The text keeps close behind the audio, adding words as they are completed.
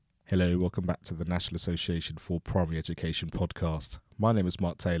Hello, welcome back to the National Association for Primary Education podcast. My name is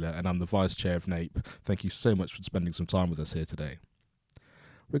Mark Taylor and I'm the Vice Chair of NAPE. Thank you so much for spending some time with us here today.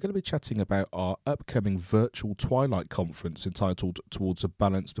 We're going to be chatting about our upcoming virtual Twilight conference entitled Towards a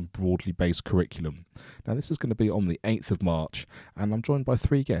Balanced and Broadly Based Curriculum. Now, this is going to be on the 8th of March, and I'm joined by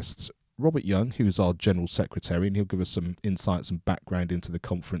three guests. Robert Young, who's our General Secretary, and he'll give us some insights and background into the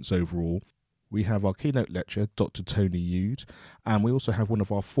conference overall. We have our keynote lecturer, Dr. Tony Yude, and we also have one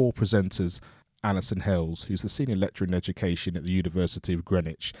of our four presenters, Alison Hells, who's the Senior Lecturer in Education at the University of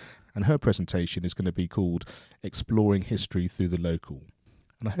Greenwich, and her presentation is going to be called Exploring History Through the Local.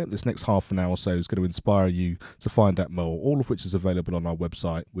 And I hope this next half an hour or so is going to inspire you to find out more, all of which is available on our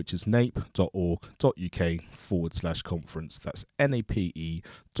website, which is nape.org.uk/conference. That's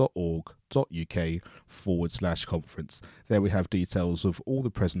nape.org.uk/conference. There we have details of all the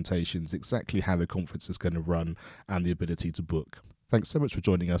presentations, exactly how the conference is going to run, and the ability to book. Thanks so much for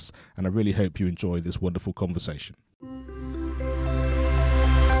joining us, and I really hope you enjoy this wonderful conversation.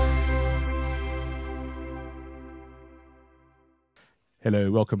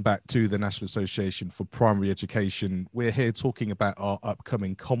 Hello, welcome back to the National Association for Primary Education. We're here talking about our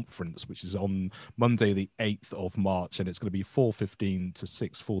upcoming conference, which is on Monday, the 8th of March, and it's going to be 4:15 to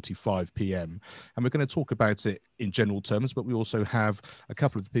 6:45 p.m. And we're going to talk about it in general terms, but we also have a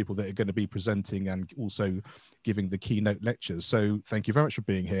couple of the people that are going to be presenting and also giving the keynote lectures. So thank you very much for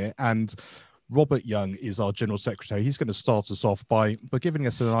being here. And Robert Young is our General Secretary. He's going to start us off by giving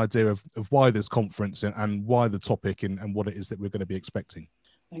us an idea of why this conference and why the topic and what it is that we're going to be expecting.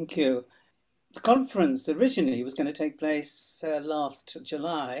 Thank you. The conference originally was going to take place last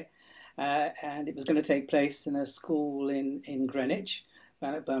July, and it was going to take place in a school in Greenwich,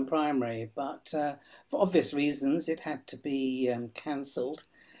 Bannockburn Primary, but for obvious reasons it had to be cancelled.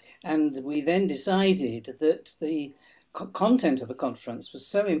 And we then decided that the content of the conference was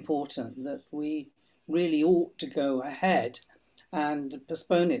so important that we really ought to go ahead and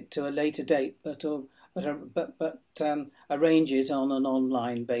postpone it to a later date, but arrange it on an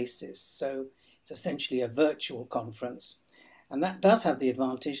online basis. So it's essentially a virtual conference. And that does have the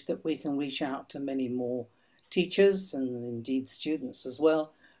advantage that we can reach out to many more teachers and indeed students as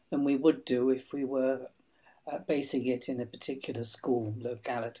well than we would do if we were basing it in a particular school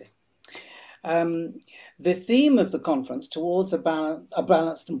locality. The theme of the conference, Towards a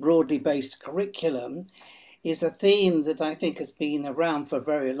Balanced and Broadly Based Curriculum, is a theme that I think has been around for a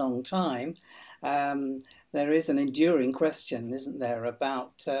very long time. There is an enduring question, isn't there,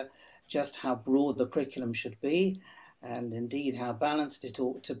 about just how broad the curriculum should be and indeed how balanced it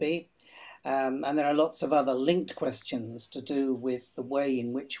ought to be. And there are lots of other linked questions to do with the way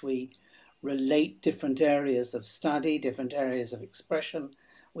in which we relate different areas of study, different areas of expression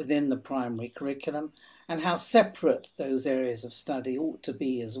within the primary curriculum, and how separate those areas of study ought to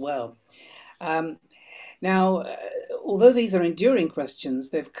be as well. Now, although these are enduring questions,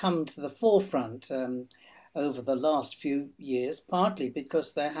 they've come to the forefront over the last few years, partly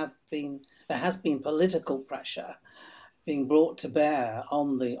because there has been political pressure being brought to bear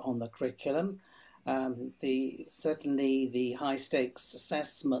on the curriculum. Certainly the high stakes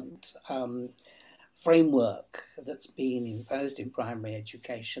assessment framework that's been imposed in primary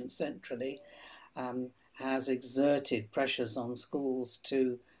education centrally has exerted pressures on schools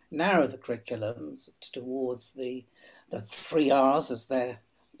to narrow the curriculums towards the 3 R's, as they're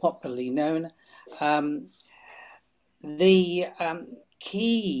popularly known. The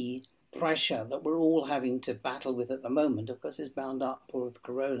key pressure that we're all having to battle with at the moment, of course, is bound up with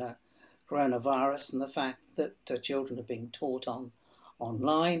coronavirus and the fact that children are being taught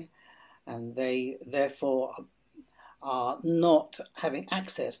online, and they therefore are not having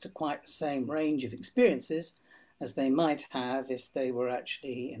access to quite the same range of experiences as they might have if they were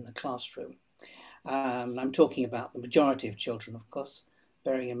actually in the classroom. I'm talking about the majority of children, of course,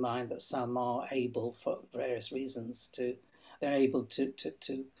 bearing in mind that some are able, for various reasons, they're able to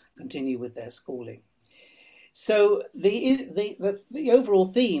continue with their schooling. So the overall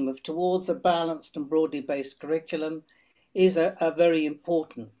theme of Towards a Balanced and Broadly Based Curriculum is a very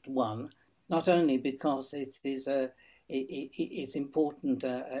important one, not only because it's an important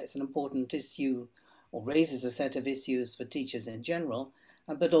issue or raises a set of issues for teachers in general,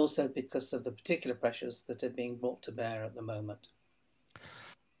 but also because of the particular pressures that are being brought to bear at the moment.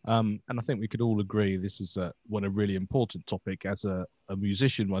 And I think we could all agree this is a really important topic. As a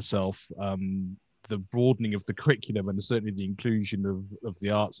musician myself, the broadening of the curriculum and certainly the inclusion of the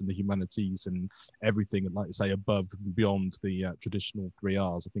arts and the humanities and everything, like you say, above and beyond the traditional 3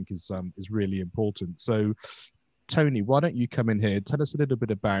 R's, I think is really important. So, Tony, why don't you come in here? Tell us a little bit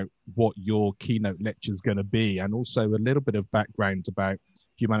about what your keynote lecture is going to be, and also a little bit of background about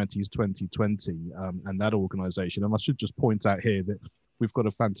Humanities 2020 and that organisation. And I should just point out here that we've got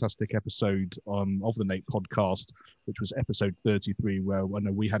a fantastic episode of the NAPE podcast, which was episode 33, where I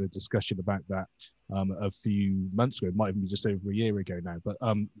know we had a discussion about that a few months ago. It might even be just over a year ago now. But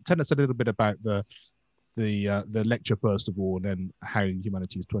tell us a little bit about the lecture first of all, and then how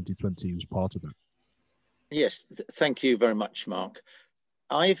Humanities 2020 was part of it. Yes, thank you very much, Mark.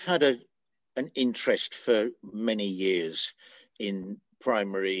 I've had an interest for many years in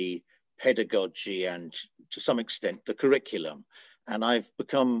primary pedagogy and to some extent the curriculum. And I've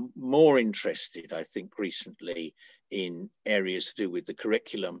become more interested, I think, recently in areas to do with the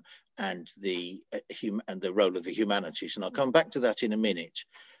curriculum and the role of the humanities. And I'll come back to that in a minute.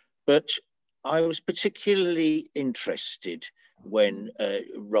 But I was particularly interested when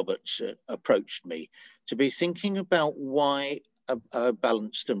Robert approached me to be thinking about why a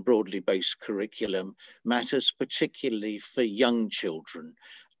balanced and broadly based curriculum matters particularly for young children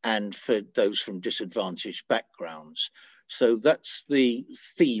and for those from disadvantaged backgrounds. So that's the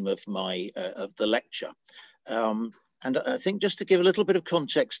theme of of the lecture. And I think just to give a little bit of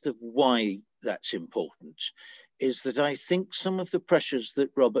context of why that's important is that I think some of the pressures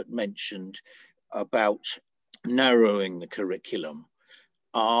that Robert mentioned about narrowing the curriculum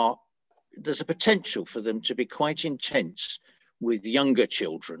there's a potential for them to be quite intense with younger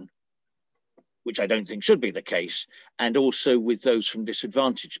children, which I don't think should be the case, and also with those from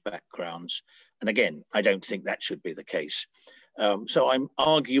disadvantaged backgrounds. And again, I don't think that should be the case. So I'm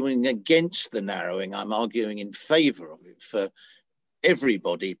arguing against the narrowing. I'm arguing in favor of it for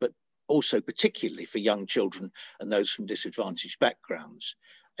everybody, but also particularly for young children and those from disadvantaged backgrounds.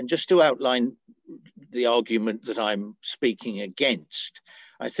 And just to outline the argument that I'm speaking against,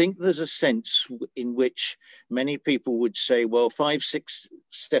 I think there's a sense in which many people would say, well, 5, 6,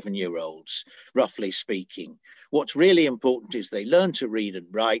 7-year-olds, roughly speaking, what's really important is they learn to read and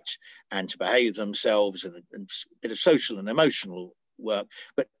write and to behave themselves and a bit of social and emotional work,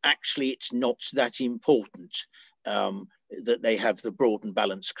 but actually it's not that important that they have the broad and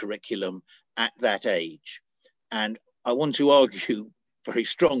balanced curriculum at that age. And I want to argue very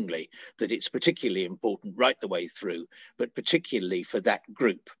strongly that it's particularly important right the way through, but particularly for that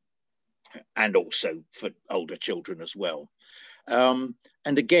group and also for older children as well. And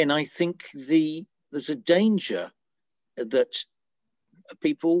again, I think there's a danger that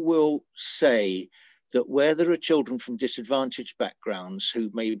people will say that where there are children from disadvantaged backgrounds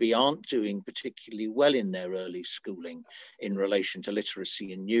who maybe aren't doing particularly well in their early schooling in relation to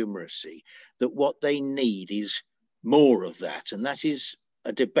literacy and numeracy, that what they need is more of that. And that is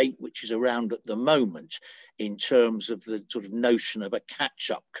a debate which is around at the moment in terms of the sort of notion of a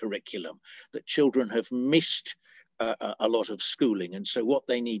catch-up curriculum, that children have missed a lot of schooling. And so what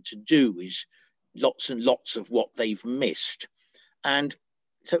they need to do is lots and lots of what they've missed. And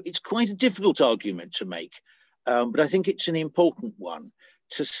so it's quite a difficult argument to make, but I think it's an important one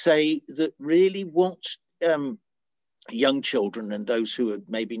to say that really what young children and those who are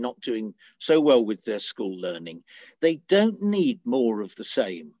maybe not doing so well with their school learning, they don't need more of the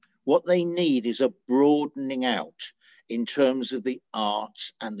same. What they need is a broadening out in terms of the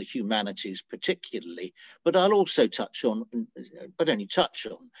arts and the humanities particularly, but I'll also touch on, but only touch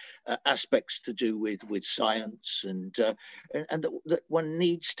on, aspects to do with science and that one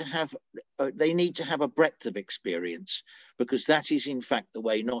needs to have, they need to have a breadth of experience, because that is in fact the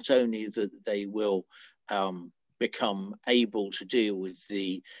way not only that they will become able to deal with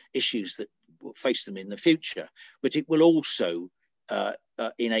the issues that will face them in the future, but it will also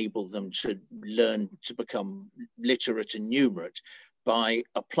enable them to learn to become literate and numerate by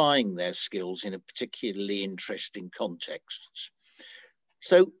applying their skills in a particularly interesting contexts.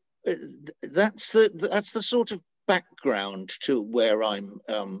 So that's the sort of background to where I'm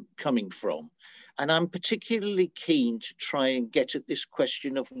coming from. And I'm particularly keen to try and get at this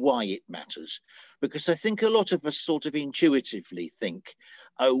question of why it matters, because I think a lot of us sort of intuitively think,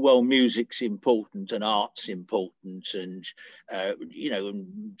 oh, well, music's important and art's important and,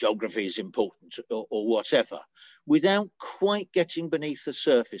 and geography is important or whatever, without quite getting beneath the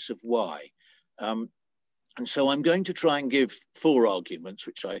surface of why. And so I'm going to try and give 4 arguments,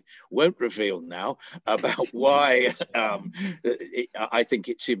 which I won't reveal now, about why I think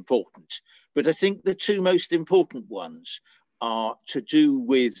it's important. But I think the 2 most important ones are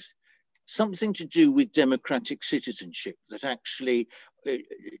something to do with democratic citizenship, that actually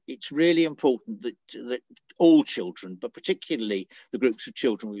it's really important that all children, but particularly the groups of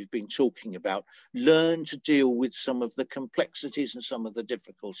children we've been talking about, learn to deal with some of the complexities and some of the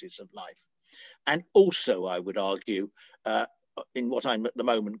difficulties of life. And also, I would argue, in what I'm at the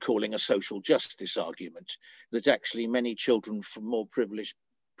moment calling a social justice argument, that actually many children from more privileged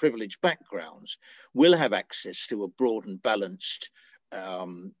backgrounds will have access to a broad and balanced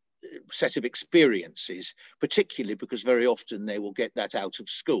set of experiences, particularly because very often they will get that out of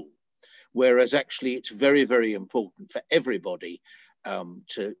school. Whereas actually it's very, very important for everybody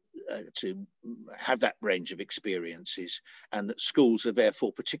to have that range of experiences, and that schools are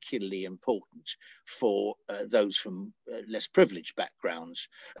therefore particularly important for those from less privileged backgrounds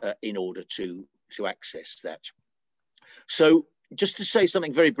in order to access that. So just to say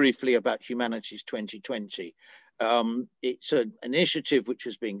something very briefly about Humanities 2020, it's an initiative which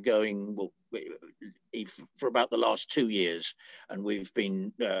has been going for about the last 2 years, and we've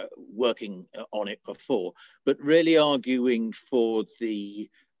been working on it before, but really arguing for the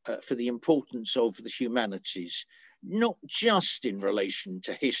importance of the humanities, not just in relation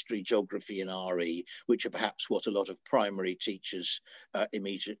to history, geography, and RE, which are perhaps what a lot of primary teachers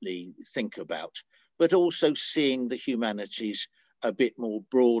immediately think about, but also seeing the humanities a bit more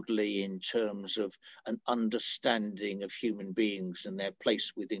broadly in terms of an understanding of human beings and their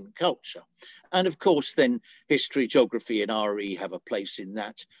place within culture. And of course, then history, geography, and RE have a place in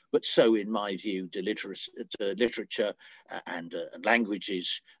that, but so, in my view, literature and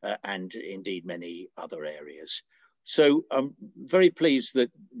languages, and indeed many other areas. So I'm very pleased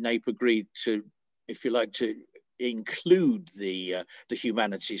that NAPE agreed to, if you like, to include the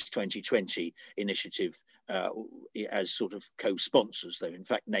Humanities 2020 initiative as sort of co-sponsors, though in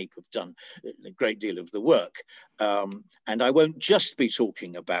fact NAPE have done a great deal of the work. And I won't just be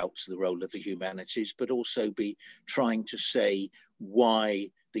talking about the role of the humanities, but also be trying to say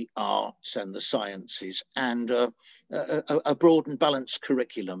why the arts and the sciences and a broad and balanced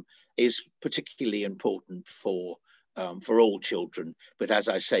curriculum is particularly important for all children, but as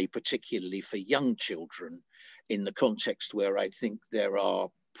I say, particularly for young children, in the context where I think there are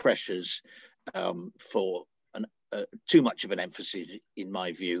pressures for too much of an emphasis, in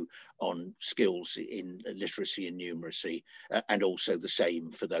my view, on skills in literacy and numeracy, and also the same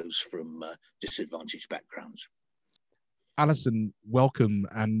for those from disadvantaged backgrounds. Alison, welcome.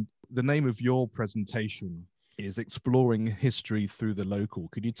 And the name of your presentation is Exploring History Through the Local.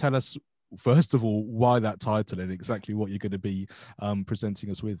 Could you tell us, first of all, why that title and exactly what you're going to be presenting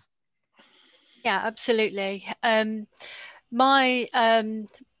us with? Yeah, absolutely.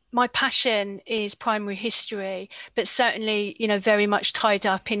 My passion is primary history, but certainly, very much tied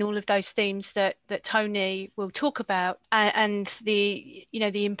up in all of those themes that Tony will talk about, and the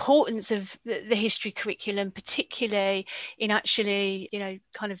importance of the history curriculum, particularly in actually,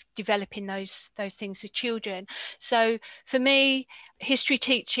 kind of developing those things with children. So for me, history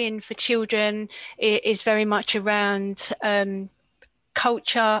teaching for children is very much around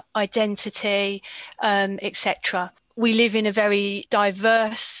culture, identity, etc. We live in a very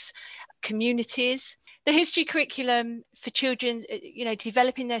diverse communities. The history curriculum for children,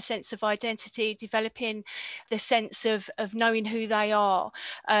 developing their sense of identity, developing the sense of knowing who they are.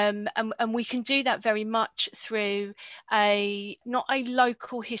 And we can do that very much through not a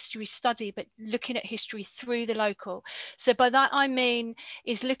local history study, but looking at history through the local. So by that, I mean,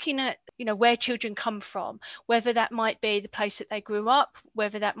 is looking at, where children come from, whether that might be the place that they grew up,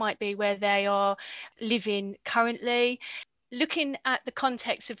 whether that might be where they are living currently, looking at the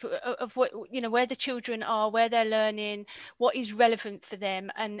context of what, where the children are, where they're learning, what is relevant for them,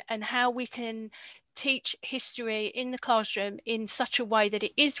 and how we can teach history in the classroom in such a way that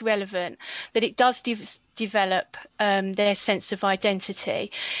it is relevant, that it does develop their sense of identity,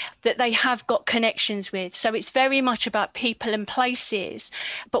 that they have got connections with. So it's very much about people and places,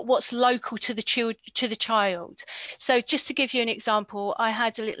 but what's local to the child. So just to give you an example, I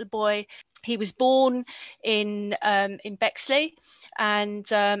had a little boy. He was born in Bexley, and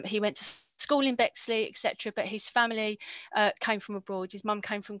he went to school in Bexley, etc. But his family came from abroad. His mum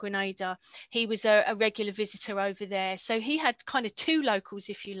came from Grenada. He was a regular visitor over there. So he had kind of two locals,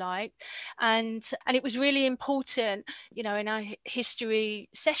 if you like. And it was really important, in our history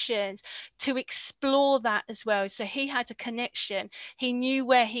sessions to explore that as well. So he had a connection. He knew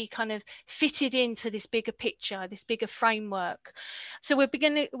where he kind of fitted into this bigger picture, this bigger framework. So we're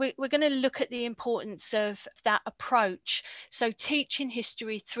going to look at the importance of that approach. So teaching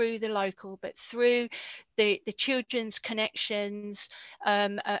history through the local, but through the children's connections,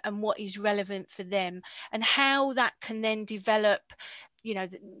 and what is relevant for them, and how that can then develop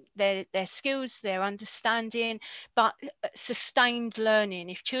their skills, their understanding, but sustained learning.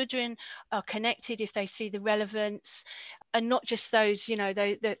 If children are connected, if they see the relevance, and not just those,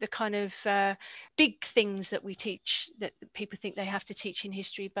 the kind of big things that we teach that people think they have to teach in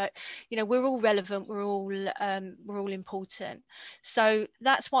history, but we're all relevant, we're all important. So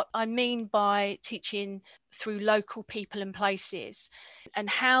that's what I mean by teaching through local people and places, and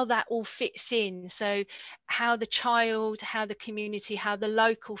how that all fits in. So how the child, how the community, how the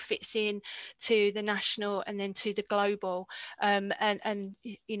local fits in to the national and then to the global, and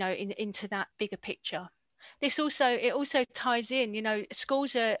into that bigger picture. It also ties in,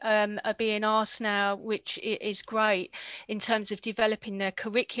 schools are being asked now, which is great in terms of developing their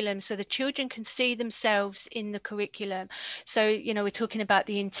curriculum so the children can see themselves in the curriculum. So, we're talking about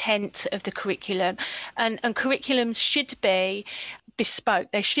the intent of the curriculum, and curriculums should be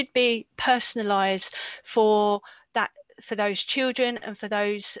bespoke. They should be personalized for those children and for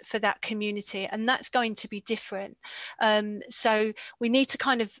that community, and that's going to be different. So we need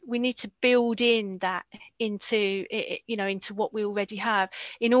to build in that into what we already have,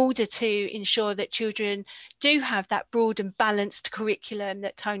 in order to ensure that children do have that broad and balanced curriculum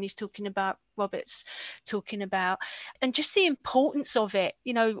that Tony's talking about, Robert's talking about, and just the importance of it.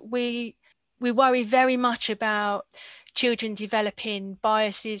 We worry very much about children developing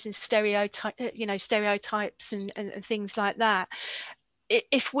biases and stereotypes and things like that.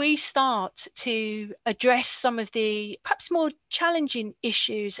 If we start to address some of the perhaps more challenging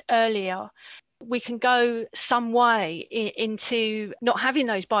issues earlier, we can go some way into not having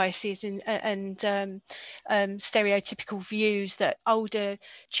those biases and stereotypical views that older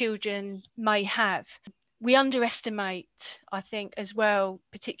children may have. We underestimate, I think, as well,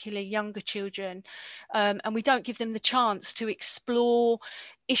 particularly younger children, and we don't give them the chance to explore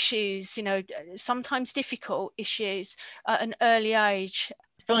issues, sometimes difficult issues at an early age.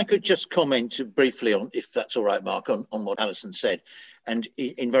 If I could just comment briefly on, if that's all right, Mark, on what Alison said, and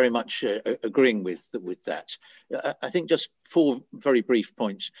in very much agreeing with that. I think just 4 very brief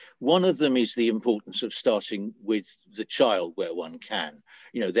points. One of them is the importance of starting with the child where one can,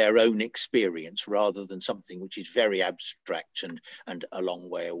 their own experience, rather than something which is very abstract and a long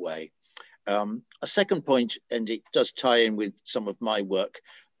way away. A second point, and it does tie in with some of my work,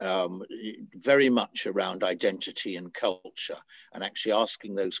 very much around identity and culture, and actually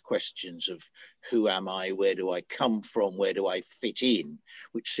asking those questions of who am I, where do I come from, where do I fit in,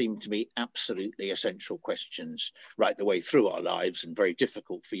 which seem to be absolutely essential questions right the way through our lives and very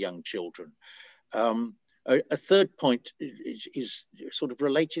difficult for young children. A third point is sort of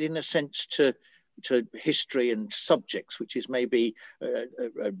related in a sense to history and subjects, which is maybe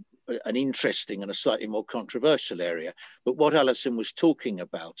an interesting and a slightly more controversial area. But what Alison was talking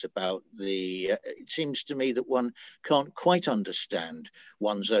about it seems to me that one can't quite understand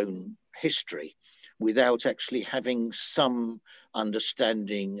one's own history without actually having some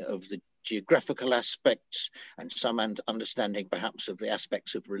understanding of the geographical aspects and some understanding perhaps of the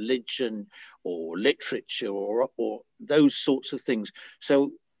aspects of religion or literature or those sorts of things.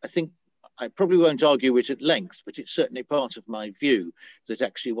 So I think I probably won't argue it at length, but it's certainly part of my view that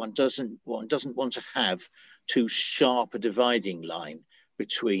actually one doesn't want to have too sharp a dividing line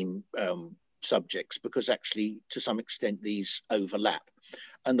between subjects, because actually to some extent these overlap.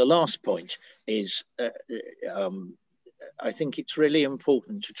 And the last point is I think it's really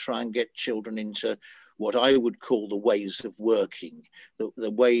important to try and get children into what I would call the ways of working,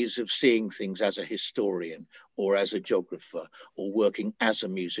 the ways of seeing things as a historian or as a geographer or working as a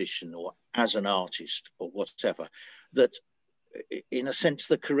musician or as an artist or whatever. That in a sense,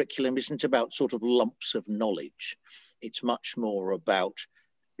 the curriculum isn't about sort of lumps of knowledge. It's much more about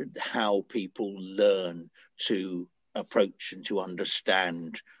how people learn to approach and to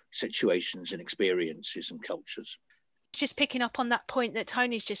understand situations and experiences and cultures. Just picking up on that point that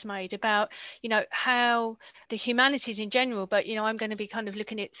Tony's just made about, how the humanities in general, but, I'm going to be kind of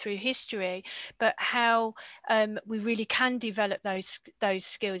looking at it through history, but how we really can develop those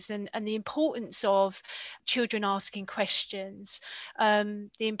skills and the importance of children asking questions, the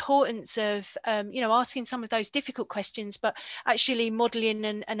importance of, asking some of those difficult questions, but actually modeling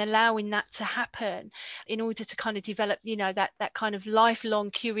and allowing that to happen in order to kind of develop, that kind of lifelong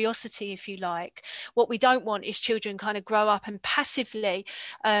curiosity, if you like. What we don't want is children kind of grow up and passively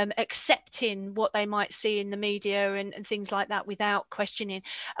accepting what they might see in the media and things like that without questioning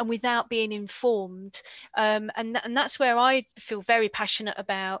and without being informed, and that's where I feel very passionate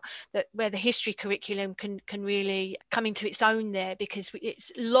about that, where the history curriculum can really come into its own there, because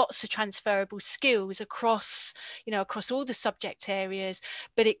it's lots of transferable skills across all the subject areas,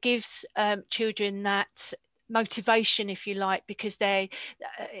 but it gives children that motivation, if you like, because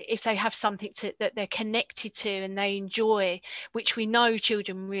if they have something that they're connected to and they enjoy, which we know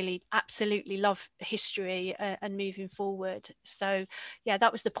children really absolutely love history and moving forward. So yeah,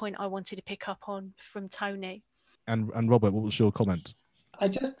 that was the point I wanted to pick up on from Tony. And Robert, what was your comment? I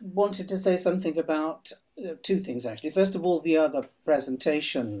just wanted to say something about two things, actually. First of all, the other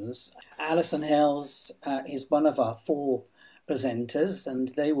presentations. Alison Hales is one of our 4 presenters, and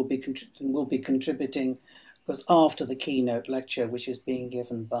they will be contributing, because after the keynote lecture, which is being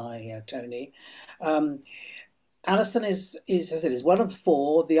given by Tony. Alison is, as I said, is one of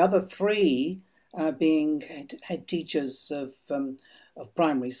 4. The other 3 being head teachers of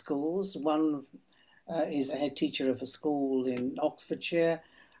primary schools. One is a head teacher of a school in Oxfordshire,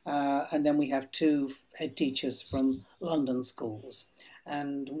 and then we have 2 head teachers from London schools.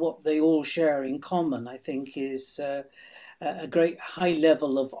 And what they all share in common, I think, is a great high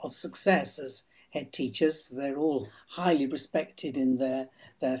level of success as head teachers. They're all highly respected in their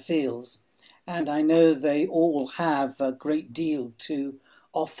fields. And I know they all have a great deal to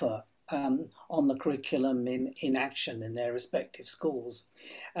offer on the curriculum in action in their respective schools.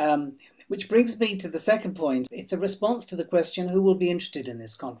 Which brings me to the second point. It's a response to the question, who will be interested in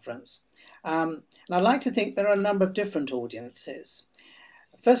this conference? And I'd like to think there are a number of different audiences.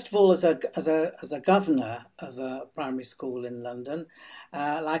 First of all, as a governor of a primary school in London,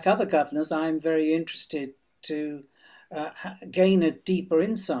 like other governors, I'm very interested to gain a deeper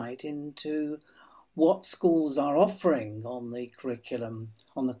insight into what schools are offering on the curriculum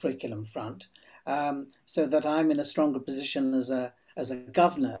front, so that I'm in a stronger position as a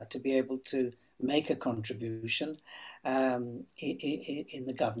governor to be able to make a contribution in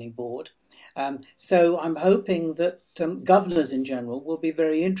the governing board. So I'm hoping that governors in general will be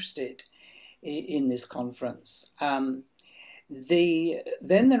very interested in this conference. Then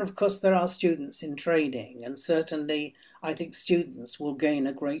of course there are students in training, and certainly I think students will gain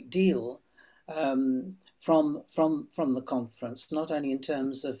a great deal from the conference, not only in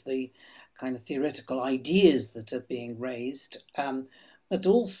terms of the kind of theoretical ideas that are being raised, but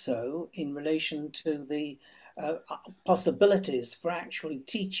also in relation to the possibilities for actually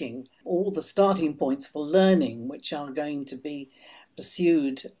teaching, all the starting points for learning which are going to be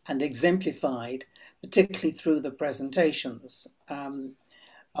pursued and exemplified, particularly through the presentations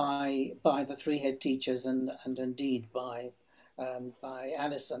by the 3 head teachers and indeed by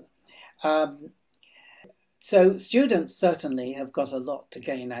Alison. So students certainly have got a lot to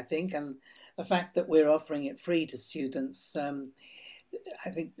gain, I think, and the fact that we're offering it free to students, I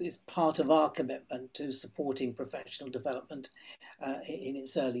think, is part of our commitment to supporting professional development in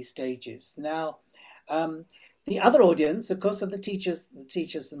its early stages. Now, the other audience, of course, are the teachers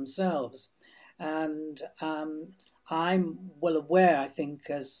themselves, and I'm well aware, I think,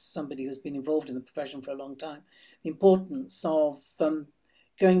 as somebody who's been involved in the profession for a long time, the importance of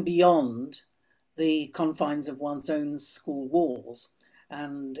going beyond the confines of one's own school walls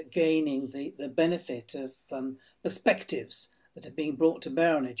and gaining the benefit of perspectives that are being brought to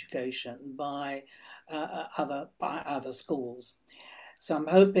bear on education by other schools. So I'm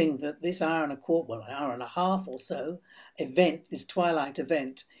hoping that this hour and a half or so event, this twilight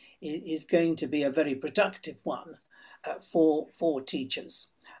event, is going to be a very productive one for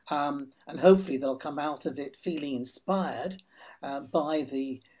teachers. And hopefully they'll come out of it feeling inspired by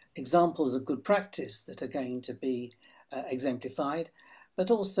the examples of good practice that are going to be exemplified, but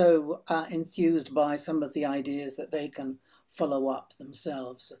also enthused by some of the ideas that they can follow up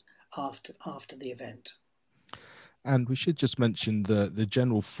themselves after the event. And we should just mention the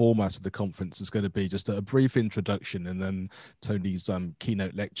general format of the conference is going to be just a brief introduction and then Tony's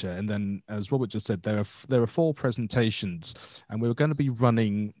keynote lecture. And then, as Robert just said, there are 4 presentations, and we're going to be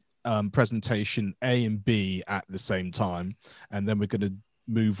running presentation A and B at the same time. And then we're going to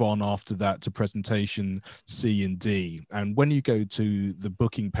move on after that to presentation C and D. And when you go to the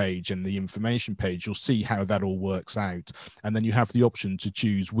booking page and the information page, you'll see how that all works out. And then you have the option to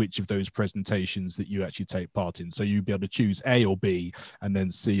choose which of those presentations that you actually take part in. So you'll be able to choose A or B and then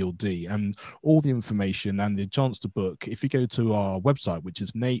C or D. And all the information and the chance to book, if you go to our website, which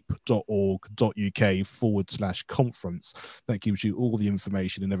is nape.org.uk/conference, that gives you all the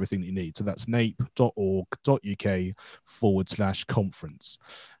information and everything that you need. So that's nape.org.uk/conference.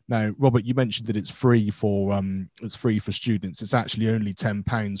 Now, Robert, you mentioned that it's free for students. It's actually only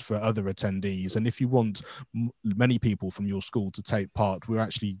 £10 for other attendees. And if you want many people from your school to take part, we're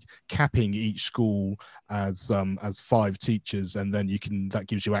actually capping each school as 5 teachers, and then that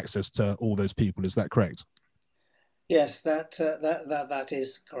gives you access to all those people. Is that correct? Yes, that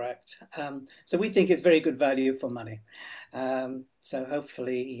is correct. So we think it's very good value for money. So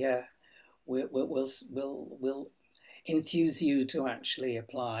hopefully will enthuse you to actually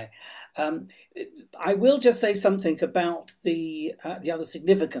apply. I will just say something about the other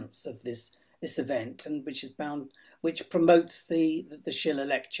significance of this event, and which promotes the Schiller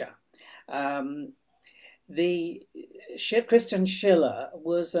Lecture. Christian Schiller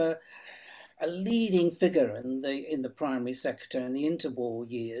was a leading figure in the primary sector in the interwar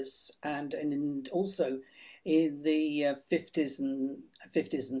years, and also in the 50s and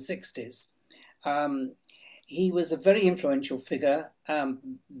 60s. He was a very influential figure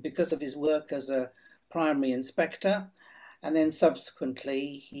because of his work as a primary inspector, and then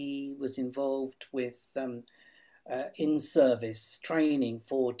subsequently he was involved with in-service training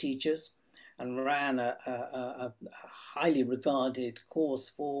for teachers and ran a highly regarded course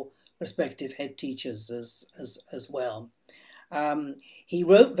for prospective head teachers as well. He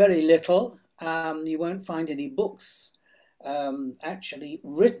wrote very little. You won't find any books actually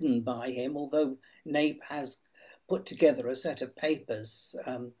written by him, although Nape has put together a set of papers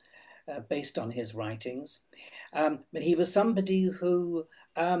based on his writings. But he was somebody who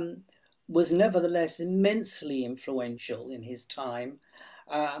was nevertheless immensely influential in his time.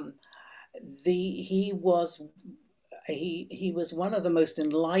 He was one of the most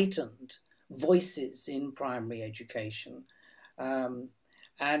enlightened voices in primary education, and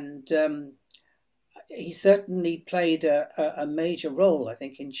he certainly played a major role, I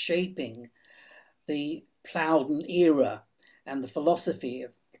think, in shaping the Plowden era and the philosophy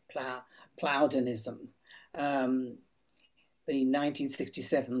of Plowdenism. The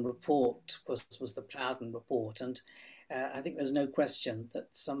 1967 report was the Plowden report, and I think there's no question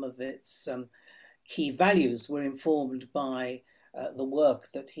that some of its key values were informed by the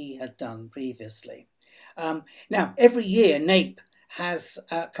work that he had done previously. Now, every year, Nape has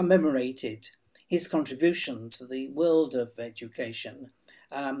commemorated his contribution to the world of education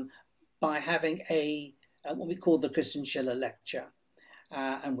by having what we call the Christian Schiller Lecture.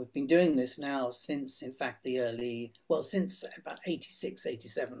 And we've been doing this now since, in fact, since about 86,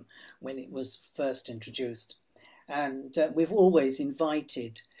 87, when it was first introduced. And we've always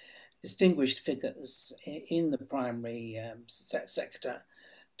invited distinguished figures in the primary sector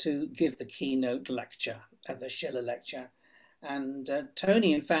to give the keynote lecture, the Schiller Lecture. And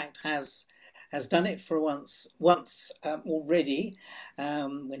Tony, in fact, has done it for once already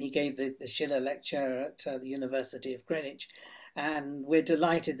when he gave the Schiller Lecture at the University of Greenwich. And we're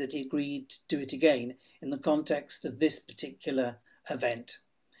delighted that he agreed to do it again in the context of this particular event.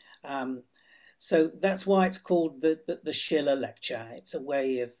 So that's why it's called the Schiller Lecture. It's a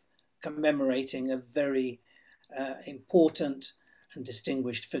way of commemorating a very important and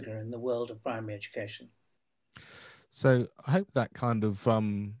distinguished figure in the world of primary education. So I hope that kind of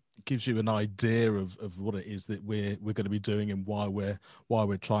gives you an idea of what it is that we're going to be doing and why we're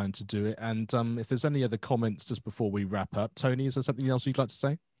trying to do it. And if there's any other comments just before we wrap up, Tony, is there something else you'd like to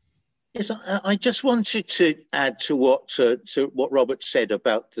say? Yes, I just wanted to add to what Robert said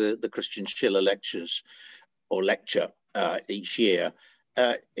about the Christian Schiller lectures or lecture each year.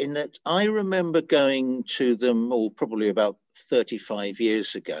 In that I remember going to them probably about 35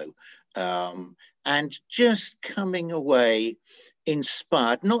 years ago, and just coming away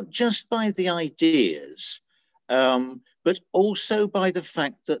inspired, not just by the ideas, but also by the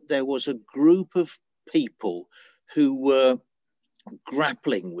fact that there was a group of people who were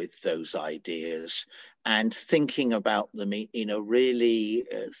grappling with those ideas and thinking about them in a really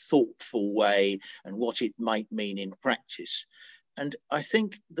thoughtful way and what it might mean in practice. And I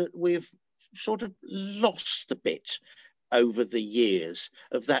think that we've sort of lost a bit over the years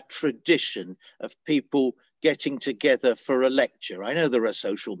of that tradition of people getting together for a lecture. I know there are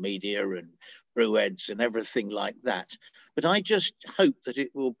social media and brewheads and everything like that, but I just hope that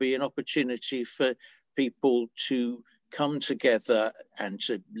it will be an opportunity for people to come together and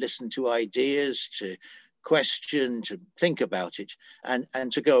to listen to ideas, to question, to think about it,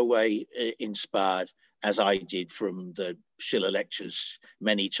 and to go away inspired, as I did from the Schiller lectures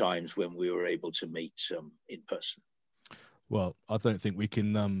many times when we were able to meet in person. Well, I don't think we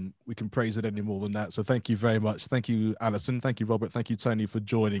can praise it any more than that. So thank you very much. Thank you, Alison. Thank you, Robert. Thank you, Tony, for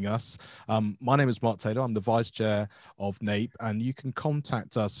joining us. My name is Mark Taylor. I'm the Vice Chair of NAPE, and you can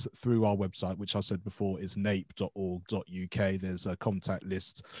contact us through our website, which I said before is nape.org.uk. There's a contact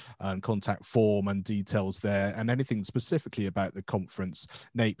list and contact form and details there, and anything specifically about the conference,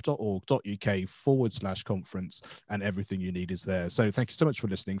 nape.org.uk/conference, and everything you need is there. So thank you so much for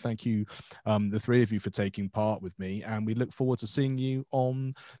listening. Thank you, the three of you, for taking part with me, and we look forward to seeing you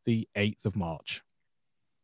on the 8th of March.